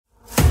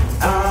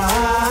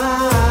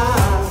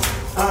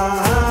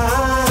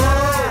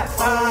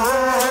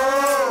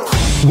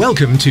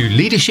Welcome to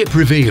Leadership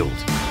Revealed,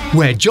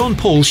 where John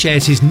Paul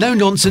shares his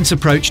no-nonsense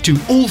approach to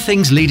all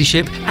things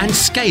leadership and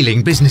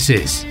scaling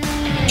businesses.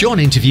 John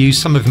interviews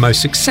some of the most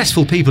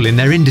successful people in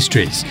their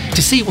industries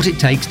to see what it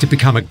takes to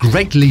become a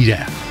great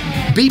leader.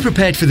 Be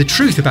prepared for the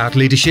truth about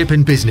leadership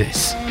and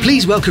business.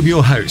 Please welcome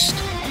your host,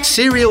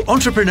 serial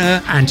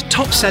entrepreneur and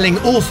top-selling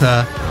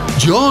author,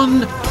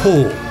 John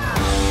Paul.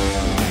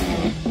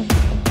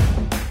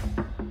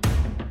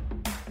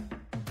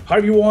 Hi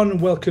everyone,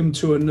 welcome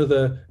to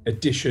another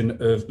edition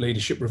of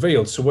Leadership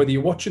Revealed. So whether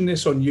you're watching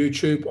this on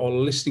YouTube or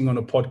listening on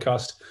a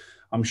podcast,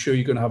 I'm sure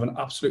you're going to have an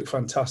absolute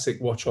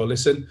fantastic watch or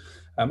listen.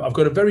 I've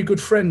got a very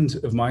good friend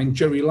of mine,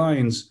 Jerry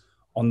Lyons,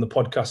 on the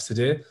podcast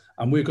today,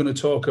 and we're going to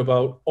talk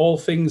about all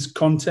things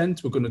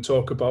content. We're going to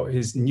talk about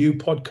his new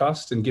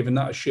podcast and giving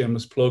that a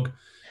shameless plug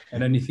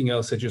and anything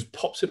else that just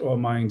pops into our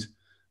mind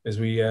as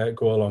we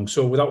go along.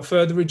 So without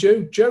further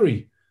ado,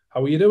 Jerry,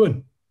 how are you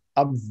doing?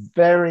 I'm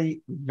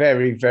very,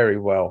 very, very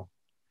well.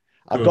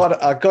 I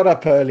got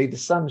up early. The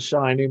sun's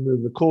shining. We're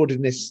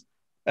recording this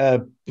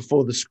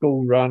before the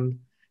school run.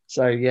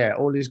 So, yeah,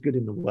 all is good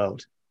in the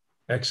world.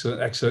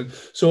 Excellent, excellent.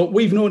 So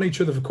we've known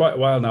each other for quite a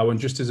while now, and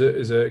just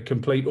as a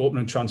complete open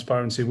and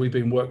transparency, we've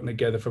been working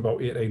together for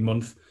about 8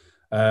 months.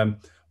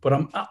 But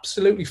I'm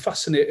absolutely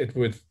fascinated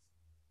with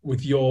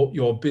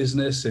your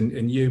business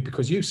and you,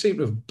 because you seem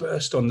to have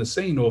burst on the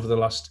scene over the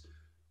last,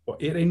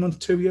 18 months,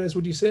 2 years,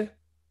 would you say?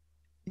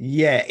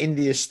 Yeah, in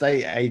the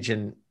estate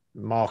agent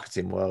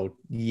marketing world.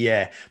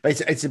 Yeah.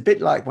 But it's a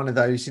bit like one of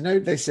those,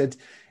 they said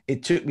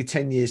it took me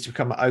 10 years to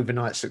become an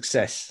overnight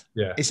success.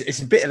 Yeah. It's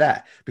a bit of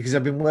that, because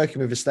I've been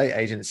working with estate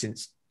agents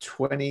since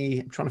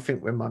I'm trying to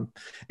think when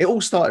it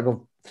all started off.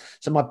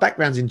 So my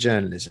background's in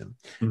journalism,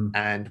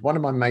 and one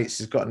of my mates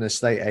has got an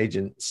estate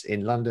agent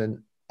in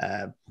London,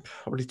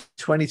 probably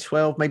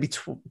 2012, maybe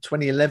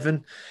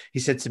 2011. He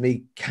said to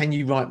me, "Can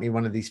you write me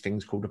one of these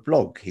things called a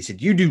blog?" He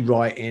said, "You do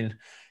writing.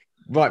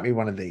 Write me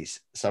one of these."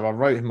 So I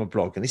wrote him a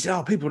blog, and he said,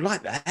 "Oh, people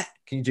like that.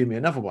 Can you do me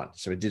another one?"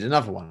 So I did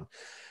another one.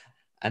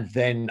 And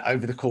then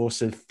over the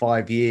course of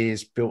 5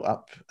 years, built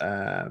up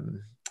a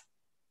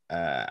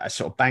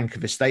sort of bank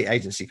of estate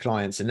agency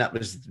clients. And that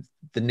was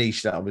the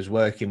niche that I was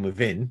working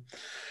within.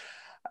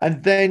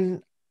 And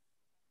then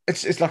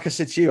it's like I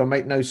said to you, I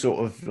make no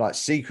sort of like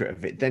secret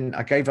of it. Then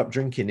I gave up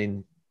drinking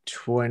in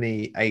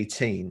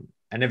 2018.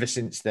 And ever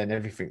since then,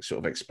 everything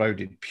sort of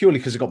exploded purely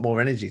because I got more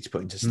energy to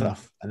put into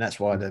stuff. And that's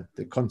why the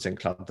content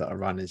club that I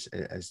run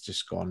has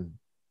just gone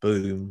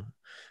boom.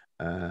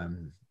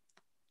 And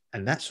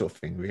that sort of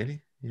thing,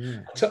 really.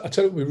 Yeah. I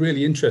tell you what would be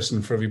really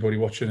interesting for everybody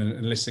watching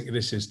and listening to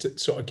this is to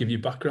sort of give you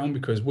background,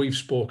 because we've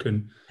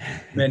spoken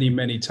many,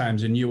 many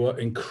times, and you are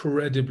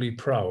incredibly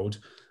proud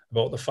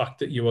about the fact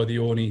that you are the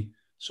only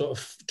sort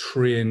of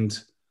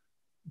trained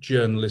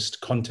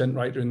journalist content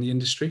writer in the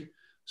industry.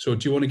 So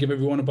do you want to give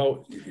everyone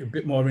about a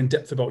bit more in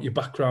depth about your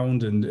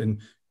background and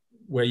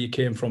where you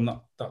came from,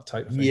 that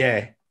type of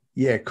thing?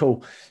 Yeah,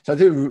 cool. So I'll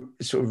do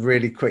sort of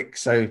really quick.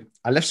 So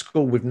I left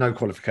school with no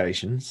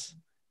qualifications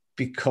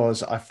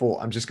because I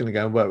thought I'm just going to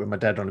go and work with my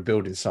dad on a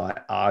building site.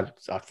 I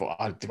thought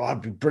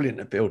I'd be brilliant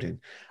at building.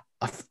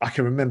 I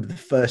can remember the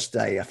first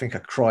day, I think I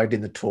cried in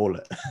the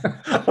toilet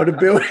on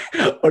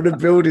a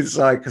building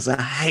site because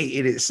I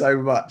hated it so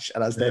much.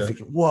 And I was there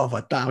thinking, what have I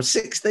done? I was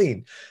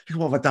 16.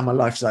 What have I done? My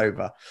life's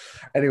over.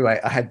 Anyway,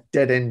 I had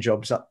dead-end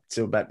jobs up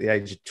till about the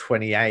age of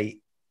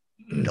 28.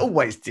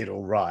 Always did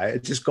all right.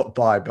 It just got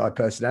by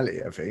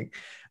personality, I think.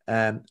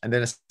 And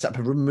then I set up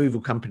a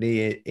removal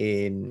company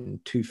in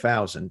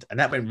 2000, and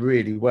that went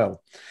really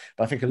well.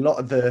 But I think a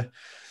lot of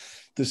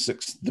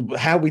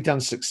how we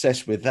done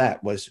success with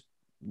that was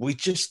we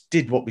just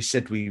did what we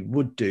said we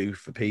would do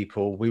for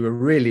people. We were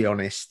really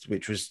honest,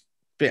 which was a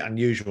bit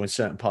unusual in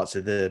certain parts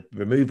of the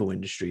removal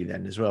industry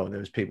then as well. There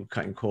was people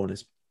cutting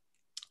corners.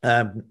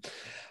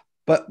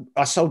 But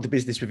I sold the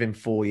business within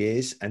 4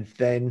 years, and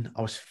then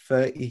I was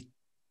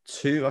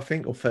 32, I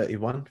think, or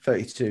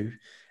 32.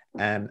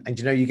 And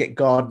you get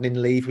gardening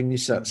leave when you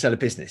sell a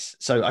business.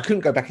 So I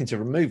couldn't go back into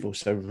removal.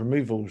 So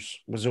removals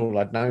was all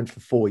I'd known for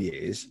 4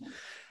 years.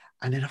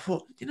 And then I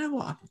thought, you know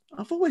what?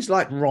 I've always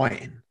liked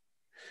writing.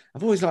 I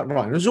was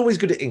always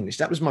good at English.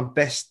 That was my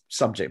best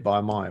subject by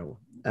a mile.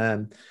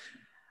 And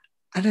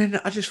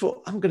then I just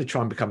thought, I'm going to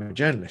try and become a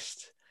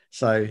journalist.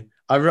 So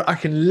I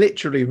can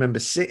literally remember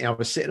I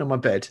was sitting on my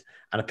bed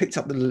and I picked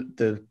up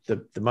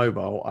the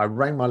mobile. I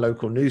rang my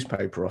local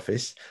newspaper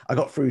office. I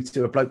got through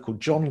to a bloke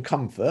called John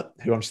Comfort,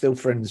 who I'm still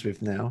friends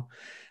with now.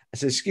 I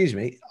said, "Excuse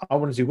me, I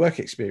want to do work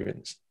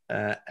experience."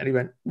 And he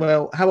went,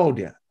 "Well, how old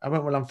are you?" I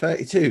went, "Well, I'm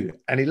 32.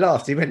 And he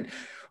laughed. He went,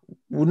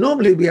 "Well,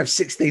 normally we have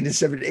 16 and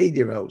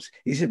 17-year-olds.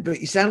 He said,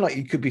 "But you sound like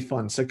you could be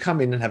fun. So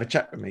come in and have a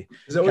chat with me."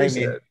 Is that what he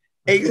said?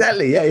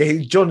 Exactly. Yeah.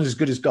 John is as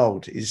good as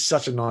gold. He's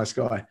such a nice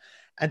guy.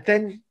 And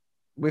then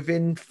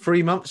within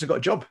 3 months, I got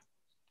a job,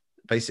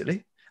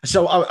 basically.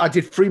 So I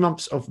did 3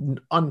 months of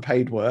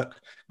unpaid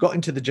work, got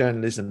into the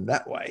journalism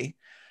that way,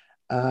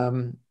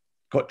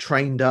 got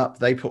trained up.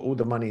 They put all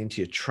the money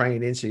into your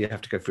training. So you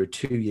have to go through a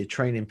 2-year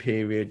training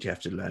period. You have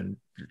to learn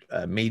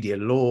media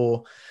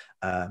law.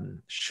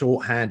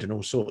 shorthand and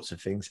all sorts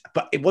of things.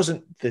 But it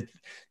wasn't the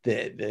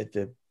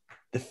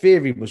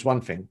theory was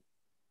one thing,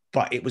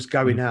 but it was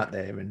going out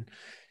there and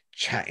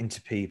chatting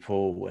to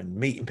people and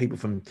meeting people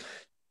from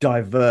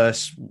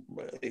diverse,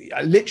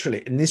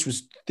 literally. And this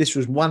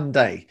was one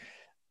day.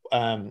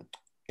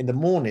 In the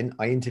morning,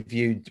 I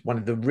interviewed one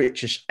of the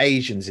richest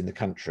Asians in the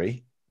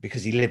country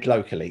because he lived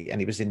locally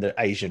and he was in the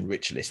Asian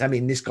rich list. I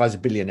mean, this guy's a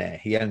billionaire.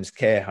 He owns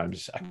care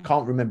homes. I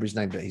can't remember his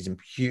name, but he's a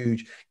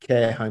huge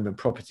care home and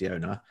property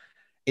owner.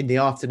 In the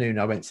afternoon,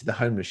 I went to the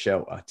homeless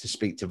shelter to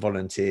speak to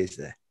volunteers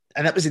there.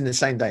 And that was in the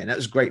same day. And that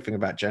was a great thing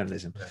about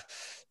journalism. Yeah.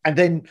 And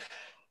then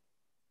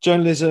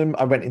journalism,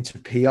 I went into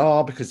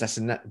PR because that's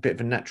a bit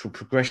of a natural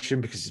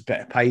progression because it's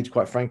better paid,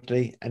 quite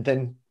frankly. And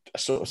then I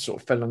sort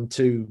of fell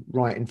onto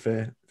writing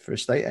for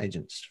estate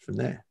agents from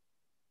there.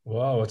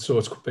 Wow, so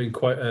it's been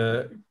quite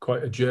a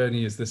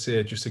journey, as they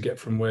say, just to get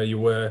from where you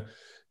were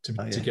to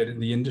get in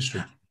the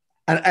industry.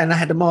 And I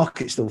had a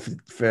market stall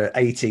for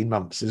 18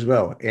 months as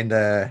well in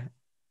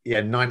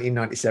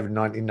 1997,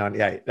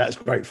 1998. That's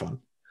great fun.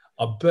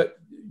 I bet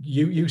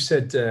you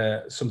said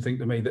something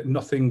to me that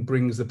nothing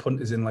brings the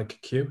punters in like a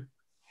queue.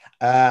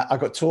 I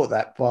got taught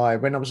that by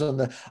when I was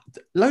on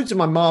loads of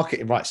my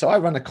marketing, right? So I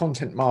run a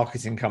content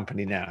marketing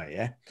company now,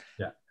 yeah?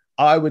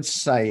 I would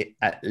say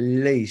at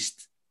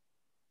least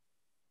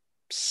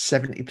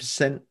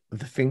 70% of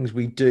the things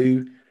we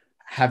do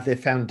have their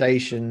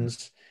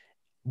foundations,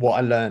 what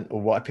I learned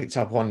or what I picked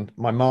up on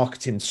my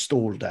marketing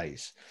stall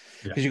days.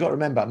 Because you've got to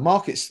remember,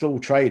 market stall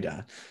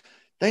trader,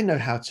 they know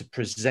how to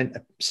present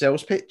a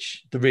sales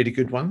pitch, the really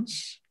good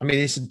ones. I mean,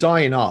 it's a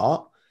dying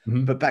art.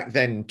 Mm-hmm. But back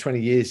then,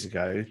 20 years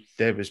ago,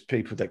 there was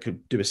people that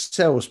could do a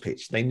sales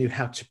pitch. They knew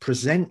how to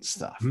present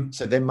stuff. Mm-hmm.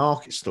 So their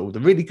market stall, the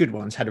really good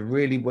ones, had a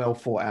really well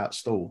thought out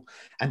stall.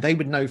 And they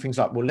would know things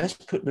like, well, let's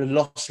put the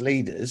loss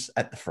leaders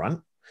at the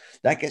front.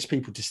 That gets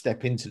people to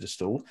step into the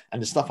stall.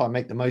 And the stuff I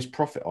make the most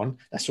profit on,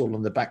 that's all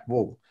on the back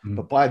wall. Mm-hmm.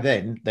 But by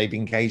then, they've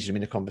engaged them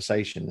in a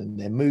conversation and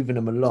they're moving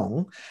them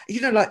along.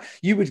 You know, like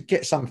you would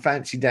get some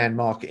fancy Dan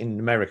marketing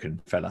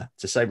American fella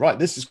to say, right,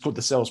 this is called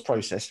the sales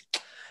process.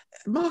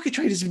 Market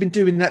traders have been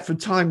doing that for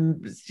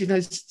time,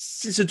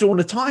 since the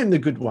dawn of time, the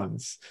good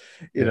ones,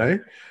 So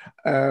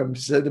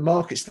the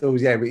market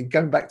stalls,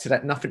 going back to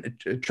that, nothing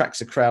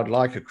attracts a crowd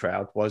like a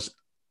crowd, was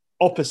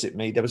opposite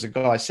me. There was a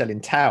guy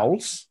selling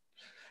towels.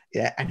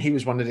 Yeah. And he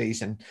was one of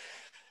these, and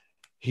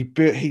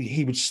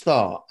he would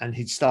start and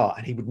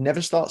he would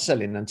never start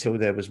selling until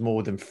there was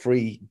more than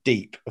 3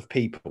 deep of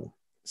people.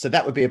 So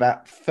that would be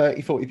about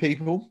 30, 40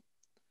 people.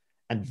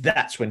 And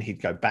that's when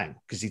he'd go bang,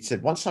 because he'd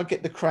said, once I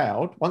get the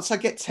crowd, once I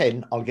get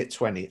 10, I'll get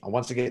 20. And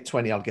once I get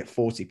 20, I'll get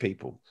 40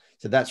 people.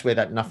 So that's where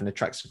that nothing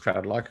attracts a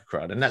crowd like a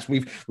crowd. And that's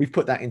we've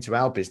put that into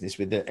our business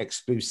with the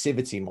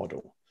exclusivity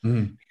model.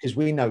 Because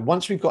we know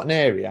once we've got an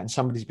area and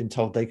somebody's been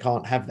told they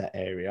can't have that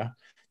area,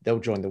 they'll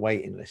join the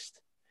waiting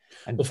list.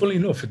 And well, funnily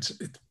enough,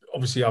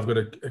 obviously I've got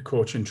a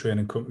coaching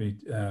training company,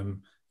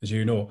 as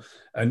you know.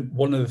 And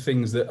one of the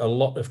things that a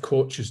lot of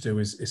coaches do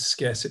is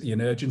scarcity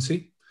and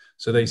urgency.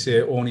 So they say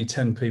only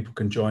 10 people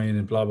can join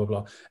and blah, blah,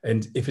 blah.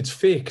 And if it's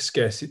fake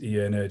scarcity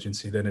and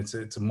urgency, then it's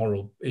a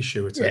moral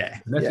issue. It's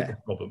an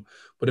ethical problem.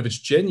 But if it's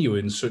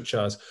genuine, such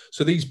as,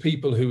 so these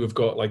people who have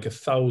got like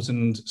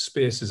 1,000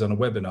 spaces on a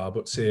webinar,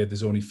 but say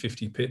there's only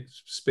 50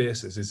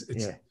 spaces,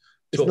 it's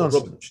total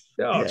rubbish.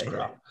 It's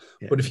crap.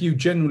 Yeah. But if you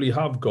generally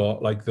have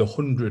got like the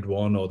 100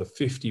 one or the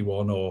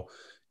 51 or,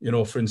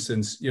 for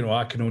instance,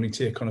 I can only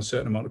take on a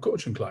certain amount of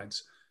coaching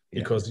clients.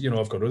 Because,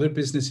 I've got other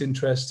business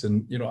interests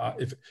and,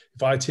 if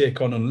I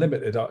take on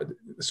unlimited,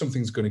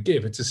 something's going to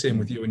give. It's the same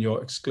with you and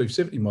your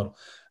exclusivity model.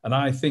 And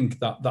I think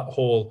that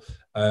whole,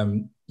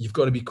 you've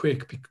got to be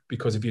quick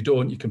because if you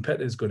don't, your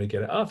competitor's going to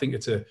get it. I think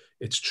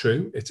it's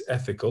true. It's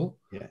ethical.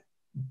 Yeah.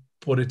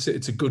 But it's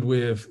a good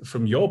way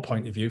from your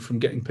point of view, from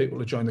getting people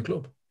to join the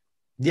club.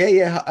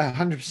 Yeah,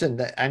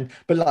 100%.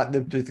 But like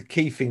the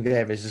key thing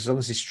there is as long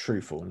as it's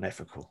truthful and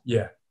ethical.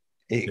 Yeah.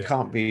 It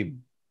can't be.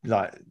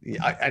 Like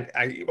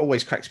I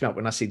always cracks me up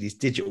when I see these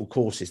digital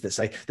courses that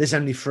say there's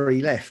only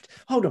 3 left.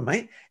 Hold on,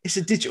 mate. It's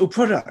a digital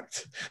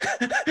product.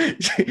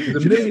 There's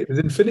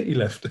infinity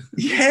left.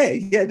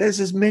 Yeah. There's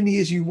as many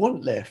as you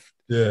want left.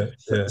 Yeah.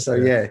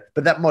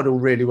 But that model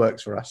really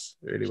works for us.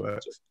 It really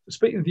works.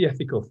 Speaking of the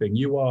ethical thing,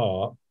 you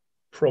are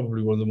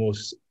probably one of the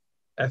most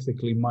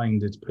ethically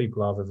minded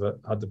people I've ever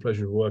had the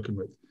pleasure of working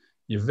with.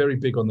 You're very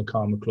big on the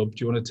Karma Club.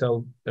 Do you want to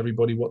tell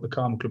everybody what the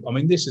Karma Club? I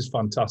mean, this is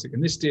fantastic in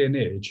this day and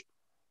age.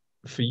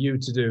 For you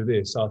to do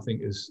this, I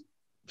think is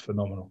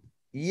phenomenal.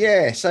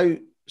 Yeah. So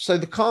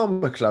the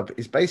Karma Club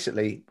is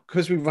basically,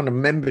 because we run a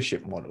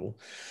membership model,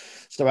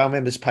 so our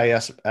members pay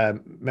us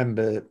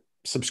member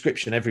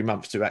subscription every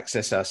month to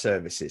access our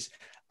services.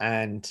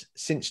 And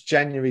since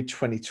January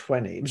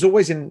 2020, it was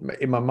always in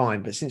my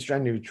mind, but since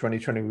January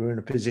 2020, we were in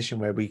a position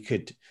where we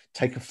could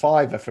take a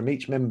 $5 from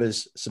each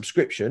member's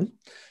subscription,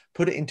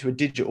 put it into a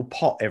digital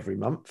pot every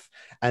month,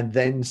 and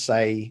then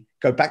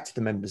go back to the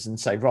members and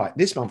say, right,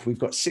 this month we've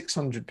got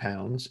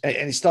 £600.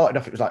 And it started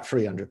off, it was like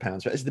 £300.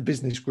 But as the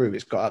business grew,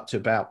 it's got up to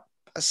about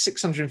that's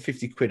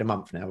 650 quid a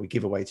month now we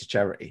give away to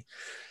charity.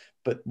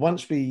 But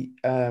once we,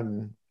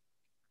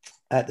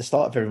 at the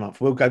start of every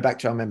month, we'll go back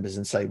to our members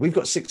and say, we've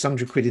got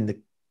 600 quid in the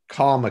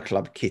Karma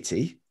Club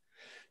kitty.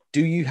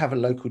 Do you have a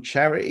local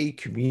charity,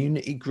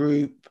 community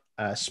group,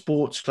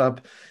 sports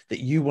club that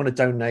you want to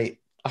donate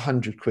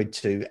 100 quid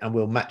to, and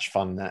we'll match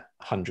fund that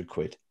 100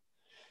 quid.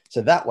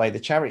 So that way the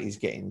charity is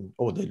getting,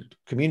 or the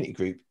community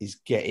group is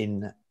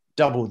getting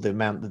double the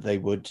amount that they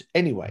would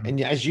anyway. And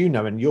as you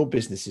know, and your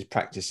businesses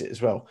practice it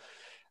as well,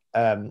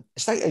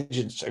 estate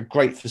agents are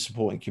great for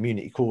supporting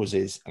community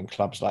causes and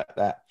clubs like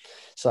that.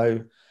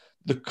 So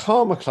the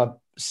Karma Club,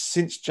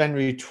 since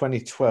January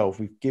 2012,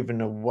 we've given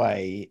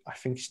away, I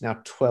think it's now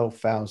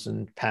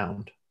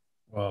 £12,000.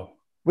 Wow.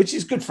 Which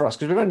is good for us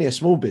because we're only a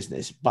small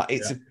business, but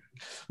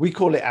we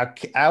call it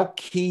our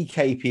key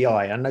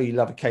KPI. I know you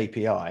love a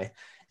KPI,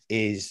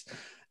 is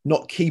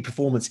not key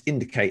performance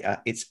indicator.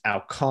 It's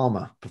our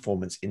karma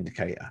performance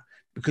indicator,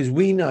 because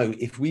we know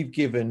if we've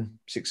given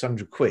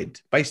 600 quid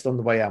based on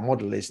the way our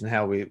model is and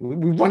how we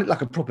run it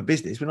like a proper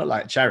business. We're not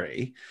like a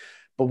charity,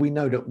 but we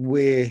know that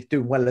we're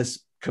doing well as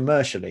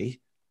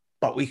commercially,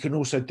 but we can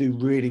also do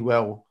really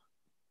well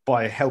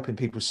by helping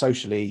people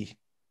socially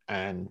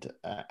and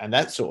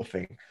that sort of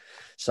thing.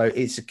 So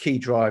it's a key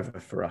driver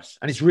for us,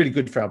 and it's really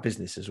good for our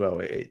business as well.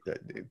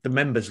 The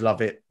members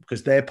love it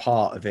because they're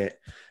part of it,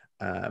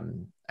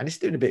 and it's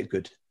doing a bit of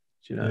good. Do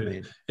you know what I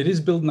mean? It is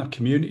building that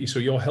community. So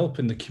you're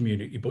helping the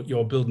community, but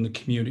you're building the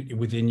community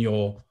within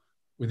your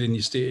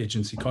estate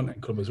agency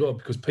content club as well,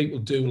 because people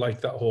do like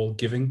that whole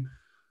giving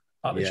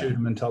attitude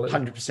and mentality.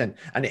 100%.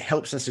 And it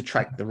helps us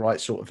attract the right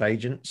sort of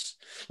agents.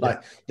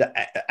 Like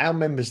our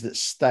members that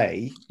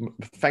stay,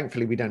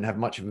 thankfully we don't have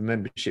much of a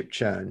membership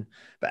churn,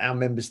 but our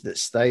members that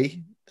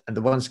stay and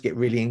the ones that get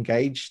really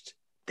engaged,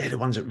 they're the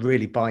ones that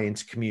really buy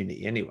into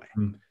community anyway.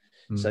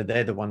 So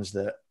they're the ones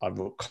that are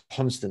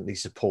constantly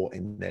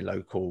supporting their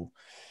local,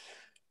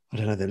 I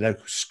don't know, their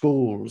local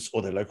schools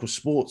or their local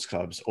sports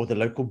clubs or the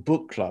local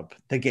book club.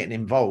 They're getting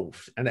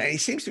involved. And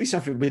it seems to be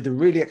something with the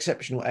really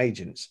exceptional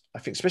agents. I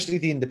think, especially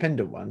the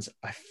independent ones,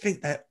 I think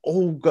they've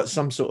all got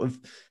some sort of,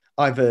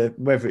 either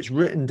whether it's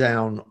written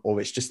down or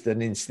it's just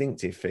an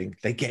instinctive thing,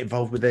 they get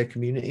involved with their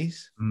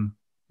communities.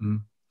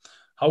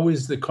 How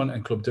is the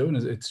content club doing?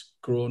 Is it's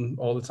grown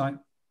all the time?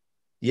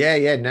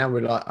 Yeah. Now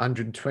we're like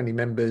 120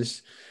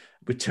 members.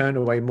 We turn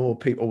away more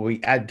people, or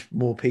we add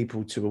more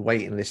people to a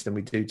waiting list than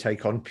we do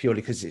take on, purely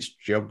because it's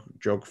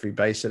geography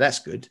based. So that's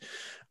good.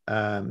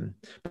 But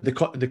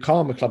the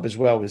Karma Club as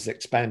well was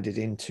expanded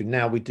into,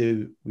 now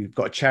we've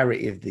got a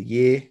charity of the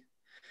year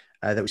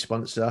that we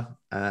sponsor.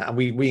 And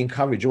we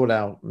encourage all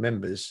our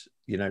members,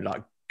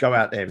 like, go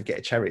out there and get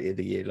a charity of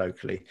the year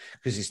locally,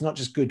 because it's not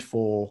just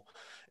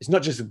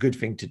a good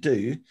thing to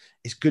do.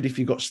 It's good if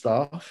you've got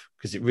staff,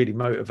 because it really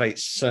motivates.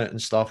 Certain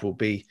staff will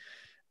be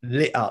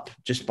lit up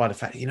just by the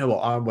fact,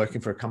 I'm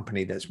working for a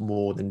company that's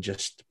more than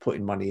just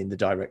putting money in the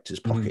director's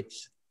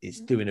pockets. It's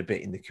doing a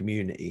bit in the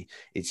community.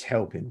 It's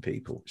helping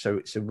people.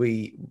 So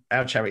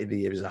our charity of the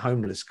year is a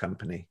homeless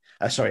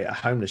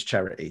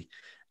charity.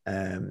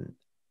 And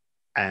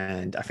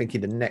I think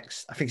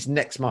it's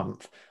next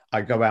month,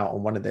 I go out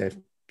on one of their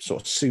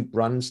sort of soup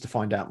runs to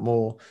find out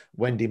more.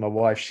 Wendy, my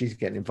wife, she's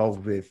getting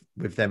involved with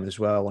them as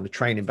well on a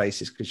training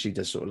basis, because she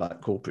does sort of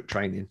like corporate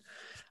training.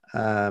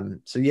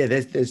 So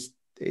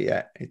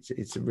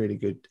it's a really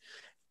good,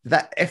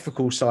 that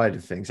ethical side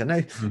of things. I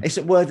know it's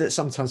a word that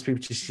sometimes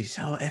people just use,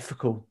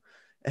 ethical,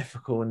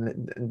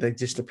 and they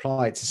just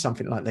apply it to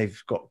something like they've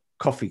got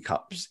coffee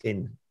cups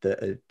in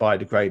that are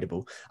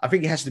biodegradable. I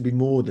think it has to be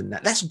more than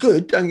that. That's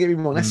good, don't get me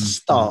wrong, that's a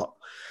start.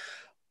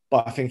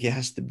 But I think it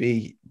has to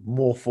be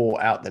more thought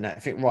out than that. I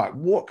think, right,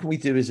 what can we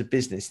do as a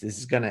business that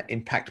is going to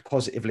impact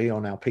positively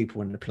on our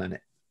people and the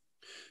planet?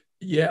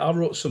 Yeah, I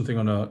wrote something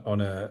on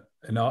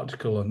an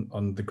article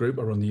on the group,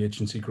 or on the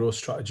agency growth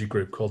strategy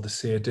group, called the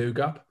say-do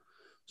gap.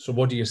 So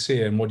what do you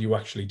say and what do you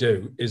actually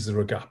do? Is there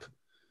a gap?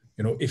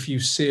 If you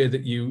say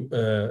that you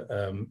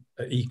are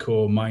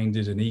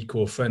eco-minded and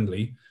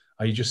eco-friendly,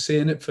 are you just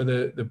saying it for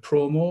the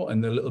promo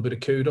and the little bit of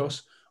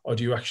kudos, or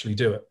do you actually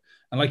do it?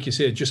 And like you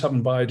said, just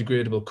having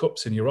biodegradable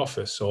cups in your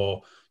office,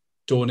 or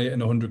donating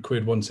 100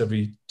 quid once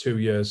every 2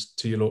 years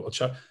to your local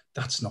charity,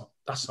 that's not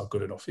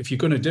good enough. If you're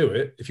going to do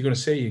it, if you're going to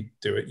say you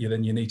do it,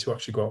 then you need to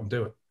actually go out and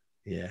do it.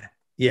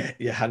 Yeah,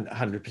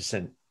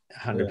 100%,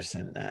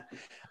 100% that.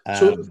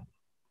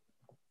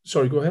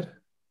 Sorry, go ahead.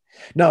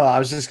 No, I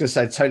was just going to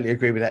say, I totally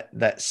agree with that.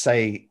 That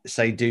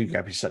say-do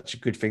gap is such a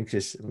good thing,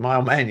 because my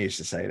old man used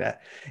to say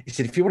that. He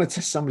said, if you want to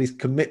test somebody's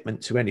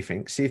commitment to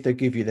anything, see if they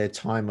give you their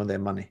time or their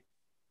money.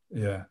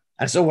 Yeah.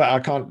 And so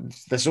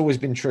that's always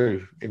been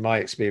true in my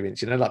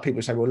experience. Like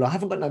people say, well, I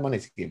haven't got no money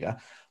to give you,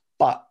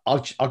 but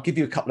I'll give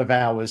you a couple of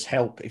hours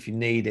help if you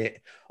need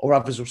it. Or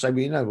others will say, well,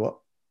 you know what?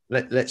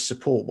 Let's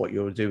support what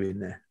you're doing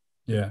there.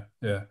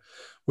 Yeah.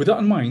 With that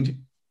in mind,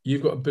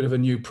 you've got a bit of a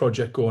new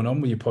project going on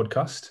with your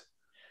podcast.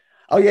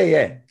 Oh,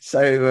 yeah.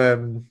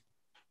 So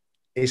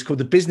it's called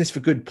the Business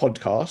for Good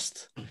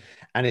podcast.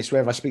 And it's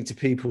where I speak to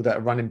people that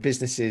are running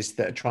businesses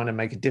that are trying to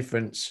make a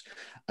difference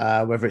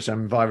whether it's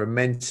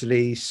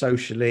environmentally,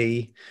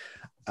 socially.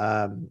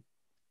 And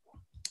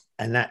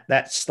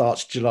that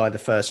starts July the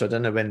 1st. So I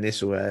don't know when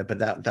this will air, but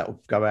that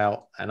will go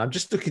out. And I'm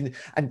just looking,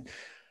 and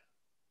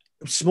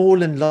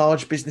small and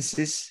large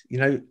businesses, you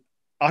know,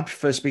 I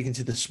prefer speaking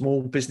to the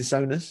small business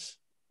owners.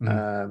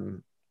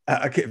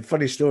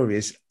 Funny story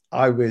is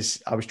I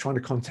was trying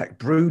to contact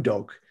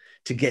Brewdog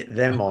to get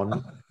them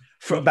on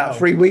for about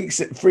 3 weeks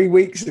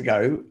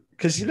ago,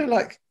 because, you know,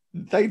 like,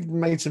 they've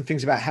made some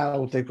things about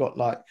how they've got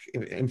like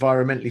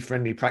environmentally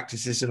friendly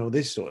practices and all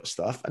this sort of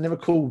stuff. And they're a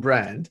cool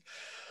brand,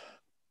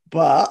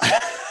 but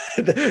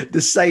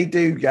the say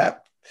do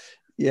gap,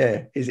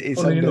 yeah, is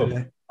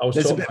under,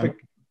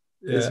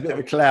 there's a bit of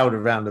a cloud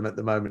around them at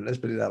the moment. Let's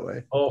put it that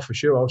way. Oh, for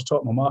sure. I was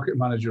talking to my market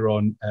manager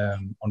on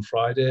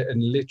Friday,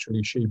 and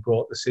literally she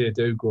brought the say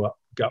do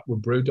gap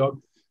with Brewdog,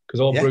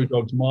 because all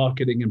Brewdog's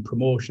marketing and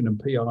promotion and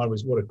PR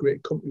is what a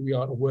great company we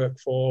are to work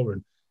for,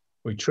 and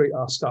we treat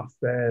our staff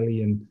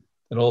fairly, and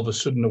all of a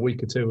sudden a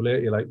week or two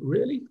later you're like,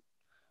 really?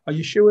 Are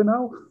you sure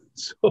now?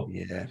 So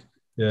yeah,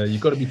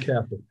 you've got to be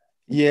careful.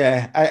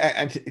 Yeah,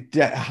 I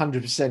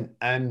 100%.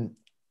 And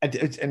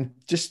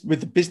just with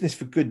the Business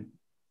for Good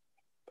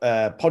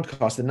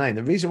podcast, the name,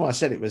 the reason why I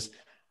said it was,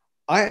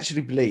 I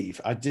actually believe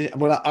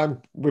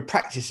we're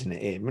practicing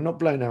it here. We're not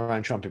blowing our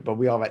own trumpet, but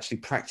we are actually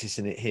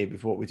practicing it here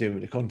with what we're doing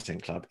with the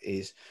Content Club.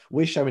 Is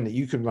we're showing that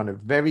you can run a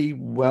very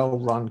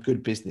well-run,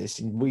 good business.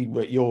 And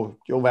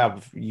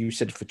you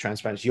said, for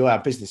transparency, you're our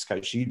business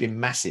coach. So you've been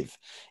massive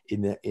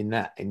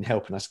in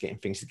helping us getting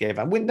things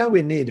together. And we're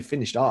nowhere near the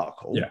finished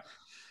article. Yeah.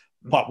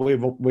 But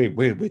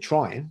we're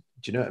trying.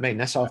 Do you know what I mean?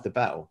 That's half the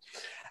battle.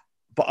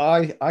 But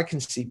I can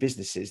see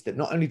businesses that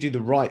not only do the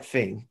right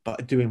thing,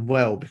 but are doing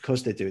well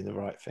because they're doing the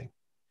right thing,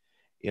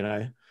 you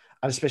know,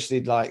 and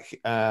especially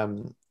like a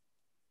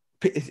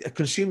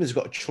consumer's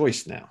got a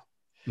choice now.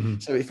 Mm-hmm.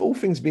 So if all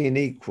things being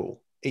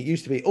equal, it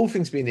used to be all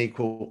things being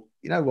equal,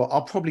 you know what,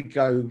 I'll probably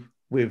go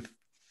with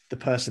the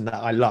person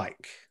that I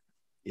like.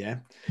 Yeah.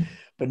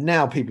 But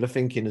now people are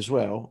thinking as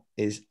well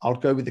is I'll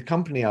go with the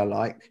company I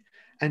like.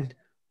 And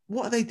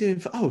what are they doing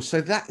for?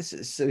 So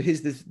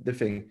here's the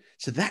thing.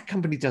 So that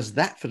company does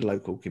that for the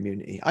local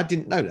community. I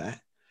didn't know that.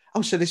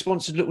 Oh, so they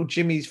sponsored little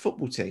Jimmy's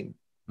football team.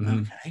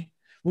 Mm-hmm. Okay.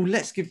 Well,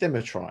 let's give them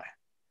a try.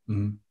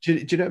 Mm-hmm. Do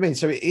you know what I mean?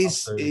 So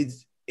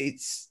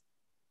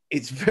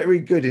it's very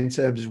good in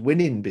terms of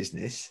winning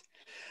business.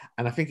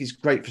 And I think it's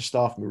great for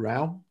staff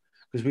morale,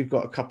 because we've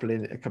got a couple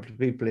of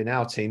people in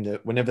our team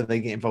that whenever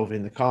they get involved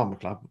in the Karma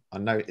Club, I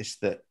notice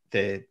that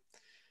they're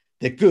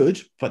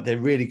good, but they're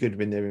really good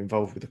when they're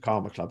involved with the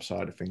Karma Club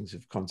side of things,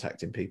 of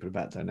contacting people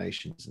about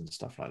donations and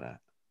stuff like that.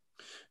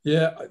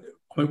 Yeah. I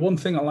mean, one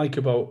thing I like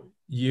about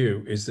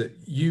you is that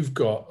you've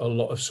got a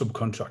lot of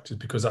subcontractors,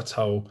 because that's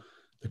how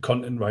the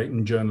content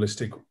writing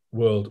journalistic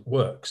world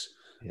works.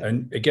 Yeah.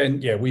 And again,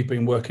 we've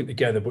been working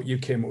together, but you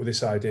came up with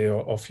this idea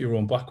off your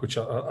own back, which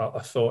I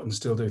thought and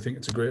still do think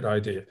it's a great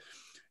idea.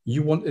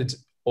 You wanted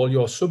all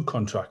your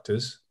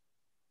subcontractors,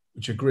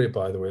 which are great,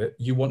 by the way,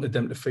 you wanted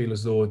them to feel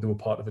as though they were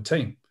part of a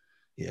team.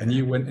 Yeah. And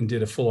you went and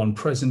did a full-on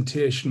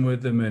presentation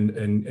with them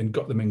and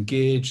got them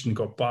engaged and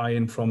got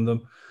buy-in from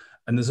them.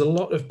 And there's a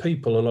lot of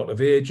people, a lot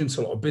of agents,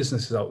 a lot of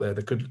businesses out there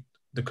that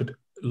could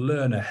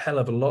learn a hell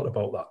of a lot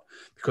about that.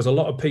 Because a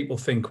lot of people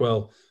think,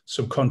 well,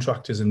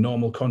 subcontractors and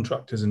normal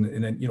contractors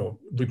and then, you know,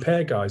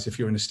 repair guys, if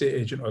you're an estate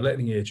agent or a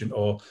letting agent,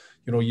 or,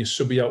 you know, you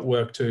subby out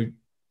work to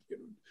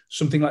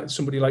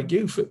somebody like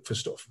you for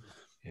stuff.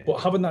 Yeah.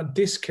 But having that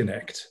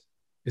disconnect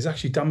is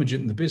actually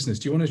damaging the business.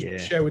 Do you want to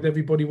share with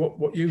everybody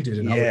what you did?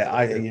 And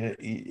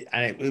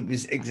it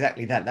was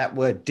exactly that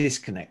word,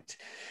 disconnect,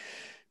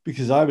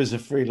 because I was a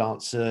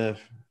freelancer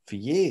for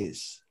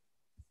years.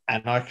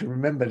 And I can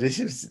remember this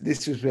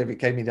was where it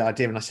gave me the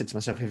idea. And I said to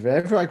myself, if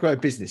ever I grow a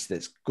business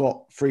that's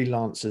got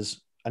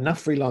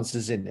enough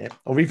freelancers in it,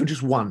 or even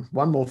just one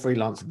more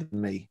freelancer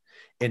than me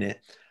in it,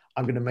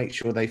 I'm going to make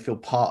sure they feel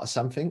part of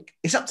something.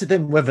 It's up to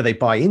them whether they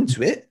buy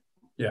into it.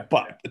 Yeah.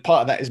 But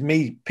part of that is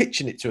me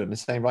pitching it to them and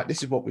saying, right,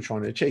 this is what we're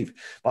trying to achieve.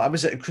 But I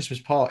was at a Christmas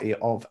party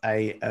of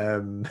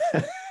one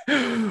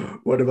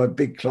of my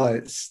big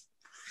clients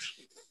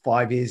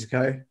 5 years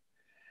ago,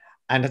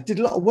 and I did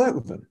a lot of work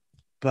with them.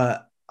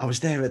 But I was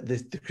there at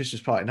the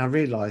Christmas party, and I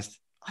realized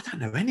I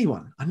don't know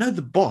anyone. I know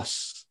the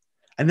boss,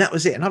 and that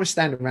was it. And I was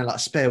standing around like a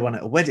spare one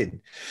at a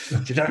wedding,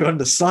 you know, on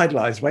the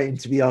sidelines waiting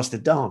to be asked to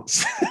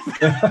dance.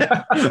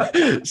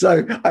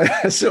 So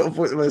I sort of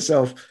thought to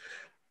myself,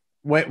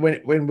 when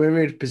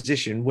we're in a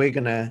position, we're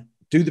going to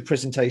do the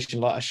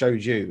presentation like I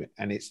showed you.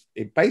 And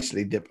it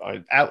basically,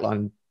 I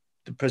outlined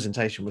the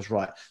presentation was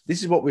right.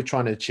 This is what we're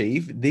trying to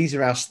achieve. These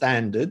are our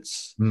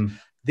standards.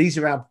 These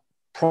are our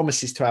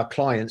promises to our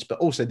clients, but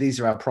also these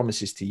are our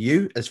promises to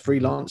you as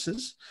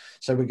freelancers.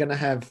 So we're going to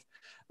have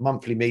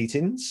monthly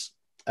meetings,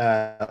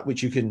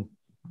 which you can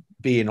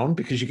be in on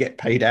because you get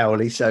paid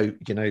hourly. So,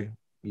 you know,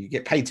 you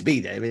get paid to be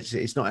there.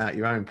 It's not out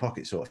your own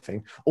pocket sort of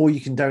thing. Or you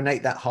can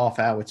donate that half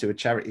hour to a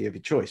charity of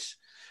your choice.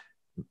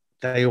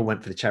 They all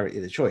went for the charity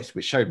of the choice,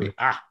 which showed me,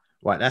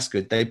 right, that's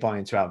good. They buy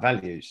into our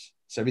values.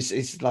 So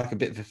it's like a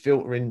bit of a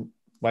filtering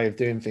way of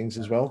doing things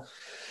as well.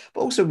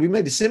 But also we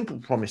made a simple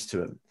promise to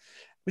them.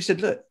 We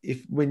said, look,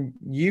 when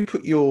you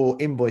put your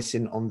invoice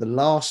in on the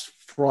last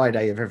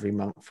Friday of every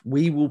month,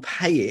 we will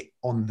pay it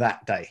on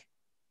that day.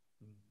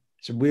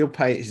 So we'll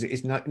pay it.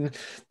 It's not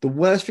the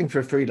worst thing for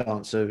a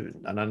freelancer,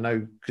 and I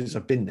know because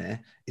I've been there,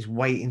 is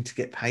waiting to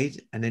get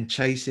paid and then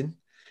chasing.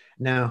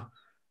 Now,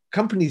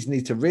 companies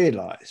need to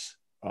realize,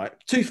 right?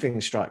 Two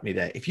things strike me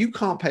there. If you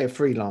can't pay a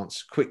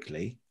freelance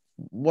quickly,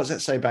 what does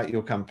that say about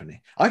your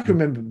company? I can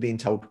remember being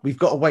told, we've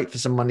got to wait for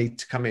some money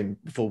to come in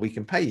before we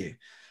can pay you.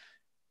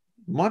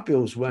 My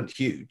bills weren't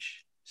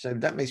huge. So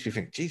that makes me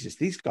think, Jesus,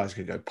 these guys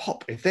could go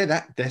pop if they're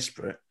that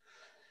desperate.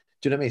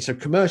 Do you know what I mean? So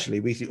commercially,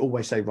 we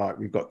always say, right,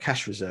 we've got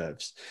cash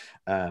reserves.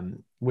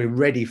 We're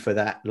ready for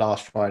that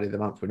last Friday of the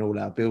month when all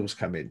our bills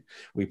come in.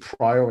 We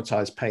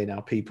prioritize paying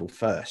our people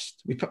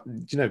first.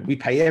 We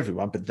pay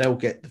everyone, but they'll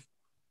get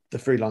the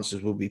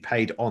freelancers will be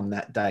paid on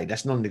that day.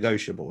 That's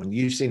non-negotiable. And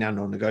you've seen our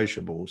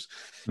non-negotiables.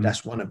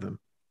 That's one of them.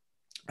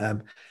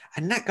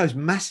 And that goes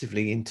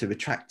massively into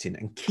attracting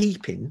and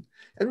keeping.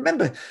 And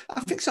remember, I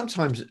think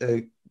sometimes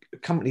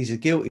companies are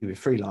guilty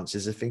with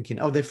freelancers of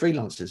thinking, oh, they're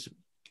freelancers.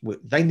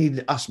 They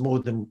need us more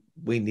than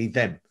we need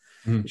them,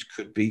 which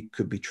could be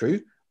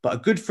true. But a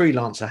good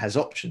freelancer has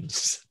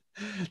options.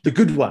 The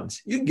good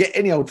ones, you can get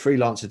any old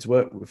freelancer to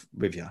work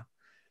with you.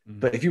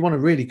 But if you want a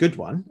really good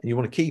one and you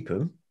want to keep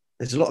them,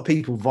 there's a lot of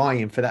people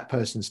vying for that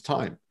person's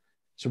time.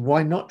 So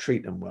why not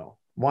treat them well?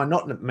 Why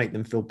not make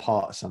them feel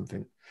part of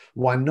something?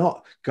 Why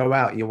not go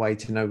out your way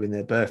to know when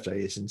their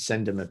birthday is and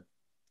send them a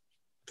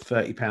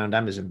 £30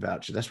 Amazon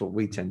voucher? That's what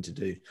we tend to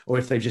do. Or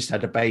if they've just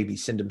had a baby,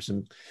 send them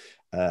some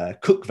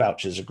cook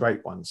vouchers are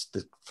great ones.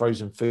 The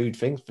frozen food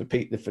things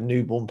for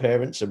newborn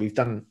parents. So we've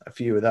done a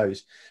few of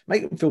those.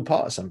 Make them feel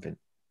part of something.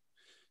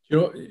 You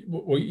know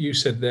what you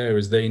said there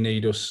is they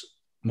need us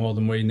more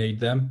than we need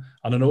them.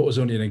 And I know it was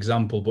only an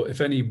example, but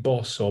if any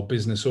boss or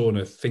business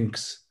owner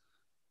thinks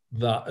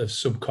that of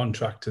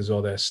subcontractors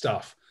or their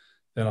staff,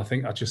 then I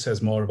think that just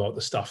says more about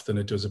the staff than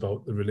it does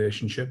about the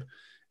relationship.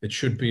 It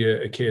should be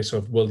a case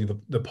of, well,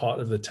 the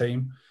part of the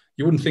team.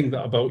 You wouldn't think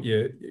that about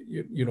your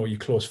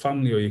close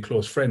family or your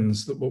close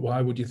friends. But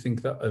why would you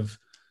think that of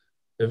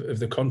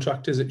the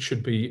contractors? It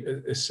should be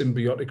a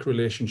symbiotic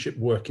relationship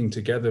working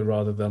together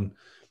rather than,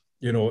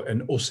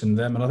 an us and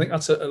them. And I think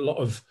that's a lot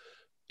of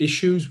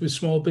issues with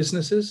small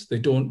businesses. They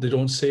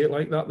don't see it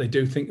like that. They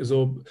do think as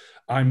though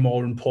I'm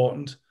more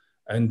important.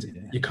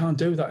 And you can't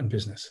do that in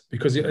business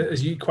because,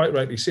 as you quite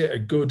rightly say, a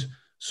good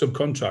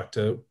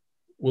subcontractor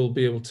will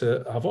be able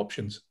to have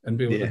options and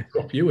be able to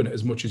drop you in it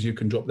as much as you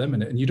can drop them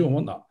in it. And you don't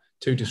want that.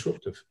 Too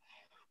disruptive.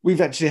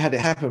 We've actually had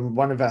it happen.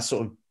 One of our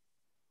sort of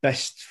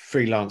best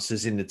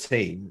freelancers in the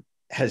team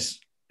has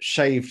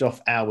shaved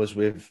off hours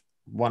with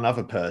one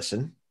other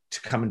person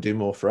to come and do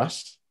more for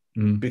us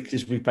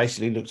because we've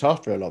basically looked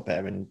after her a lot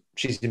better and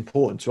she's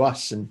important to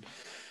us. And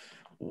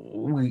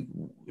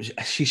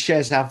she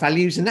shares our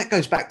values, and that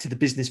goes back to the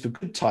business for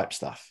good type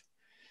stuff.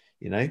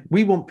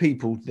 We want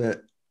people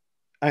that,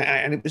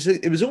 and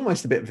it was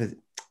almost a bit of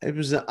it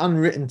was an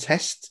unwritten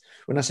test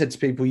when I said to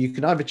people, you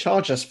can either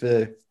charge us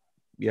for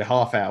your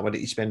half hour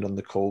that you spend on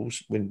the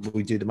calls when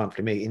we do the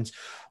monthly meetings,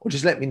 or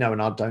just let me know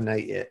and I'll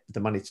donate the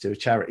money to a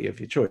charity of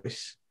your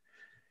choice.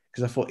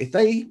 Because I thought if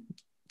they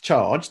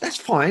charge, that's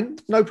fine,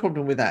 no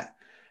problem with that.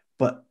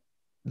 But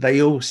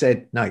they all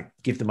said, no,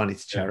 give the money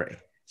to charity.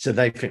 So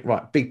they think,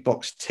 right, big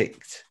box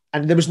ticked.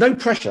 And there was no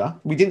pressure.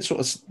 We didn't sort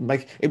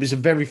of it was a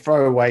very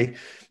throwaway,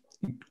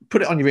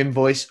 put it on your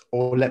invoice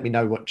or let me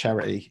know what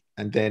charity.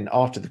 And then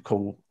after the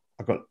call,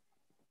 I got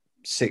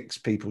 6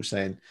 people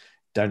saying,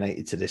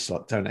 donated to this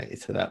lot,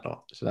 donated to that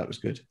lot. So that was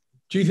good.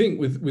 Do you think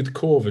with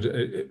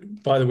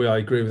COVID, by the way, I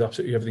agree with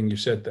absolutely everything you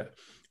said there.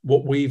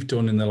 What we've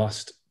done in the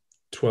last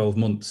 12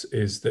 months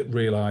is that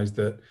realised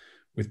that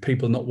with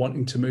people not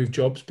wanting to move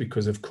jobs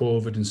because of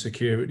COVID and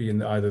security,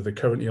 and either they're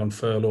currently on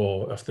furlough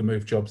or have to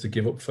move jobs to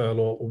give up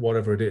furlough or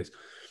whatever it is,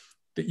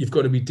 that you've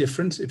got to be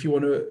different if you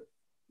want to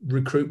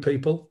recruit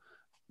people.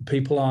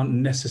 People aren't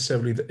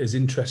necessarily as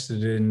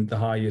interested in the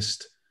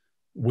highest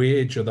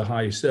wage or the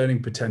highest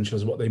earning potential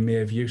as what they may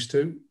have used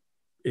to.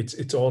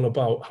 It's all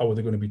about how are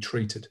they going to be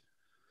treated.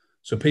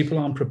 So people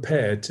aren't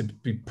prepared to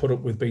be put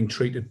up with being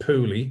treated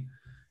poorly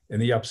in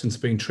the absence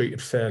of being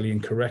treated fairly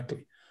and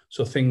correctly.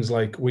 So things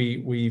like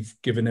we've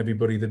given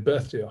everybody the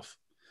birthday off.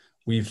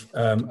 We've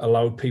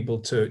allowed people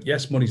to,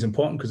 yes, money's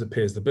important because it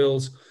pays the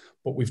bills,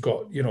 but we've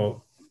got,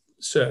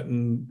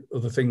 certain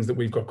other things that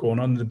we've got going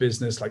on in the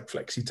business, like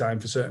flexi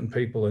time for certain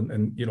people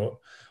and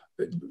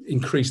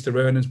increase their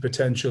earnings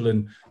potential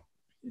and,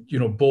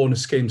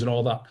 bonus schemes and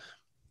all that.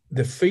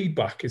 The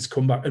feedback has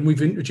come back, and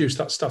we've introduced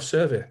that staff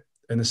survey,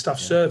 and the staff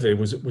survey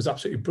was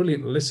absolutely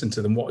brilliant to listen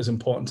to them, what is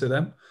important to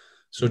them.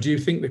 So do you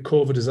think that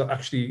COVID is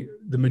actually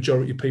the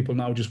majority of people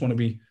now just want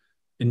to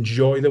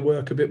enjoy their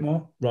work a bit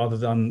more rather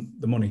than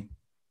the money?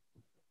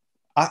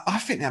 I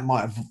think that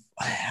might have,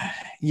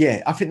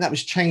 I think that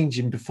was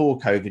changing before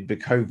COVID, but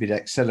COVID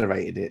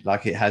accelerated it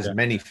like it has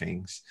many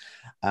things.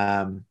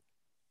 And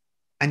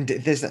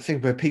there's that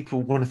thing where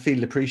people want to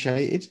feel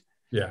appreciated.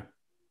 Yeah.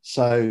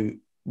 So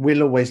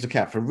we'll always look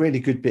out for a really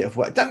good bit of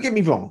work. Don't get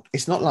me wrong.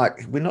 It's not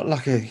like we're not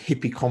like a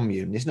hippie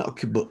commune. It's not a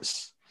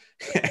kibbutz.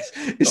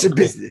 It's a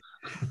business.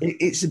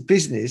 It's a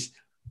business,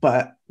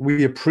 but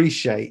we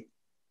appreciate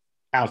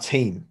our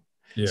team.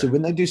 Yeah. So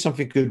when they do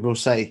something good, we'll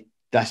say,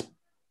 that's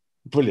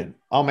brilliant.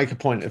 I'll make a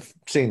point of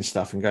seeing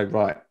stuff and go,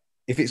 right,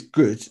 if it's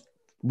good,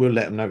 we'll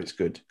let them know it's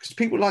good. Because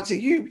people like to,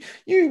 you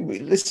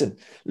listen,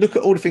 look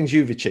at all the things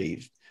you've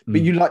achieved,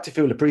 but you like to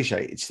feel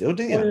appreciated still,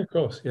 do you? Oh, yeah, of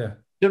course, yeah.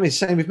 You know what I mean?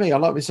 Same with me. I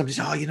like when somebody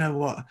says, oh, you know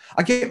what?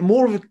 I get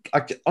more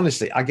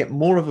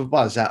of a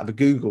buzz out of a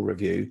Google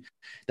review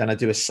than I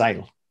do a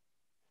sale.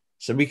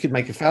 So we could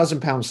make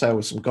 £1,000 sale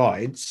with some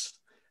guides,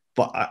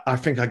 but I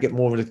think I get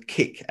more of a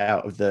kick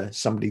out of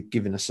somebody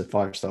giving us a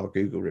 5-star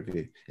Google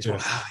review. It's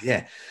like,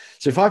 yeah.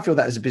 So if I feel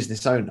that as a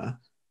business owner,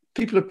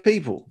 people are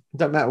people. It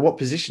don't matter what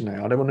position they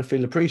are. They want to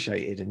feel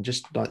appreciated and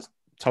just like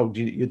told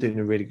you're doing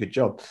a really good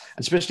job.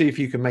 And especially if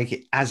you can make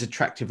it as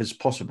attractive as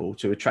possible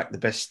to attract the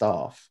best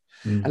staff.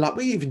 And like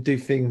we even do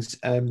things,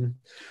 we're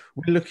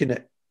looking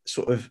at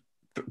sort of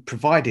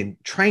providing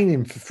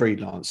training for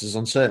freelancers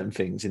on certain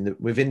things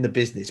within the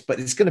business, but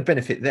it's going to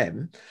benefit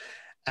them.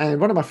 And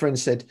one of my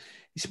friends said,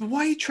 he said, well, why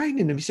are you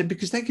training them? He said,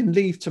 because they can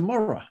leave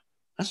tomorrow.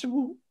 I said,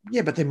 well,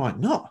 yeah, but they might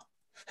not.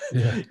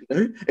 Yeah. You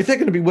know, if they're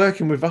going to be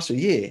working with us a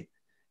year,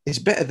 it's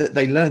better that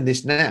they learn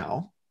this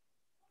now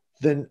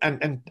than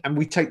and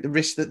we take the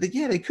risk that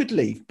they could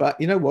leave.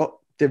 But you know what?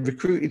 They're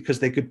recruited because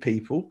they're good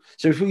people.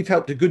 So if we've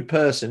helped a good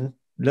person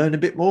learn a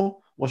bit more,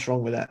 what's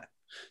wrong with that?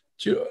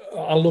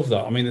 I love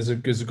that. I mean, there's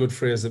a good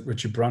phrase that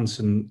Richard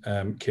Branson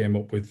came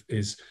up with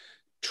is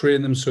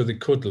train them so they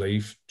could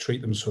leave,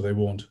 treat them so they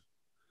won't.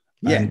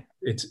 Yeah. And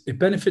it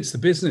benefits the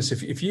business.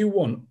 If you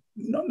want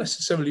not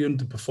necessarily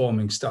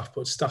underperforming staff,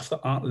 but staff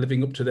that aren't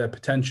living up to their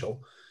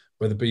potential,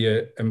 whether it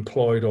be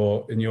employed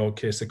or in your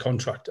case, a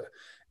contractor,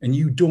 and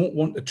you don't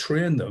want to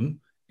train them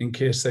in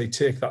case they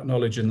take that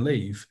knowledge and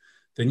leave,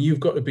 then you've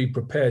got to be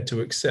prepared to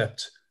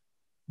accept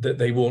that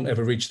they won't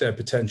ever reach their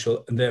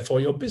potential and therefore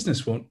your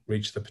business won't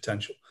reach the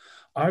potential.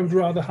 I would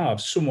rather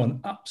have someone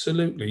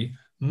absolutely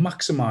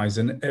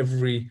maximizing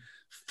every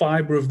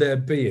fiber of their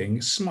being,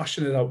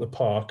 smashing it out the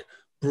park,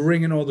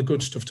 bringing all the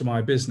good stuff to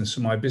my business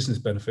and my business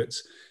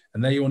benefits,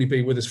 and they only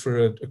be with us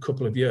for a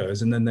couple of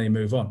years and then they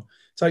move on.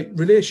 It's like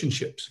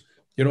relationships.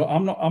 You know,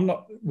 I'm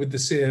not with the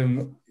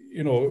same,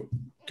 you know,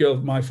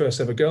 my first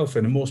ever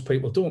girlfriend, and most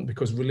people don't,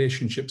 because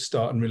relationships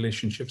start and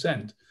relationships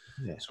end.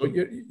 Yeah. So,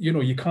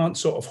 you can't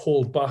sort of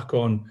hold back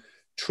on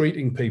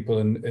treating people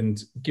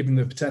and giving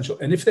them the potential.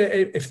 And if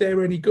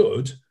they're any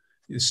good,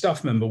 the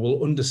staff member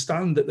will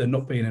understand that they're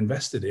not being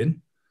invested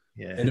in,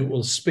 and it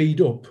will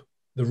speed up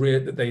the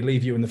rate that they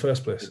leave you in the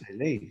first place. They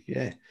leave,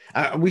 yeah.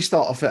 We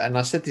start off, and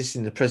I said this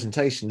in the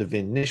presentation of the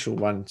initial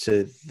one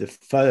to the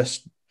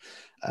first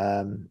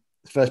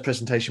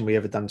presentation we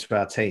ever done to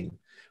our team,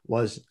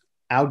 was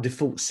our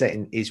default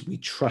setting is we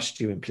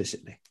trust you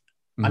implicitly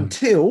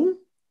until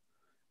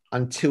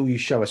you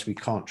show us we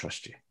can't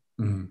trust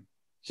you.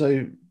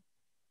 So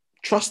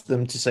trust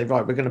them to say,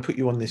 right, we're going to put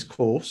you on this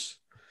course,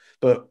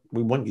 but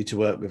we want you to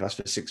work with us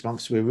for 6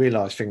 months. We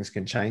realize things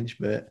can change,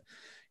 but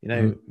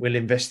we'll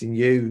invest in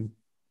you.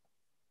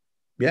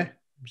 Yeah,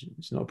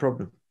 it's not a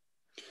problem.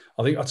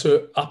 I think that's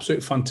an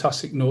absolute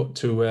fantastic note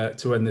to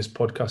end this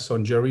podcast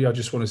on, Jerry. I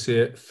just want to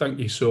say thank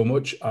you so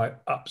much. I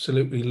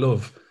absolutely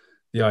love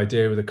the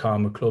idea of the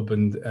Karma Club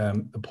and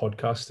the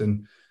podcast,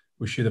 and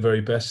wish you the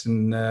very best.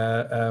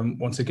 And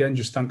once again,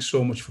 just thanks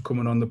so much for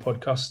coming on the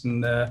podcast,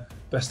 and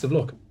best of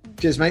luck.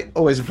 Cheers, mate.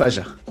 Always a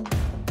pleasure.